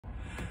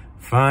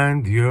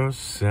Find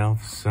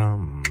yourself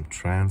some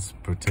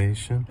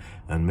transportation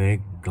and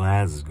make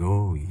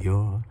Glasgow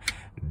your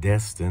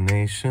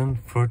destination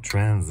for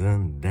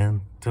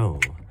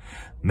transcendental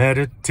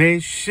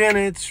meditation.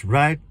 It's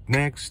right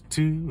next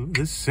to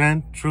the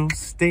central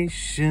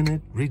station.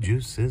 It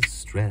reduces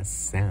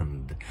stress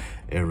and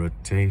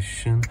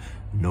irritation.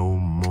 No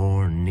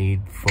more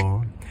need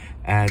for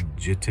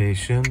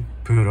agitation.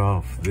 Put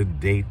off the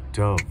date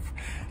of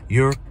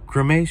your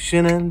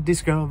cremation and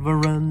discover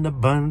an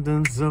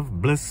abundance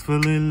of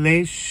blissful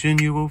elation.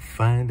 You will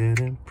find it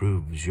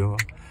improves your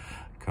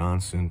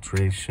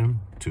concentration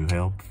to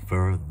help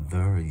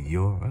further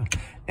your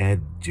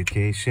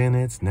education.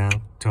 It's now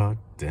taught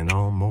in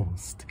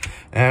almost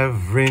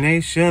every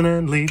nation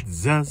and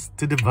leads us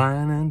to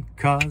divine and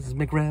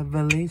cosmic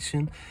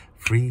revelation.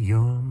 Free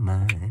your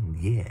mind,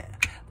 yeah,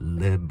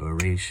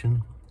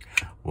 liberation.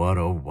 What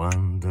a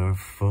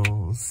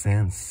wonderful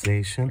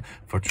sensation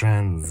for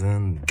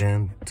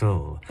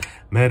transcendental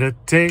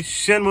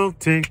meditation will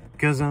take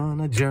us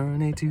on a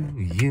journey to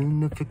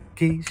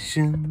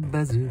unification.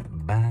 Bazoo,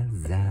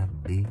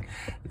 bazabi,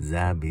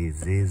 zabi,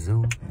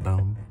 zizo,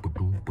 bum,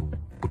 boom, boom,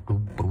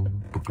 boom,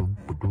 boom, boom,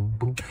 boom,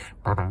 boom,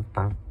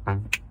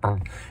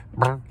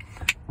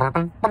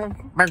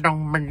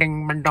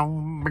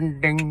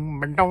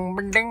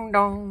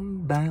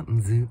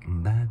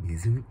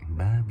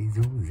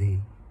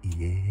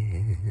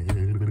 yeah.